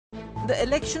The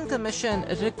Election Commission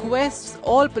requests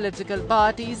all political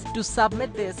parties to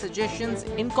submit their suggestions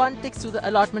in context to the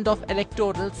allotment of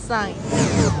electoral signs.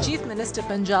 Chief Minister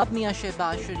Punjab Mian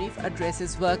Shahbaz Sharif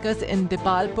addresses workers in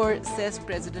Dipalpur, says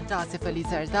President Asif Ali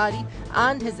Zardari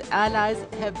and his allies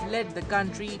have led the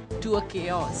country to a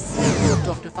chaos.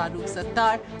 Dr. Farooq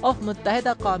Sattar of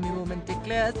Muttahida Qawmi Movement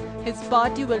declares his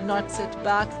party will not sit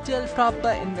back till proper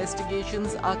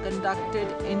investigations are conducted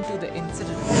into the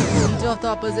incident. Leader of the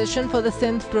opposition for the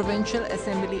Sindh Provincial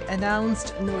Assembly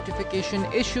announced notification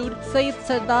issued Syed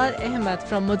Sardar Ahmed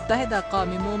from Muttahida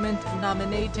Qawmi Movement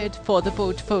nominated for the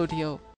portfolio.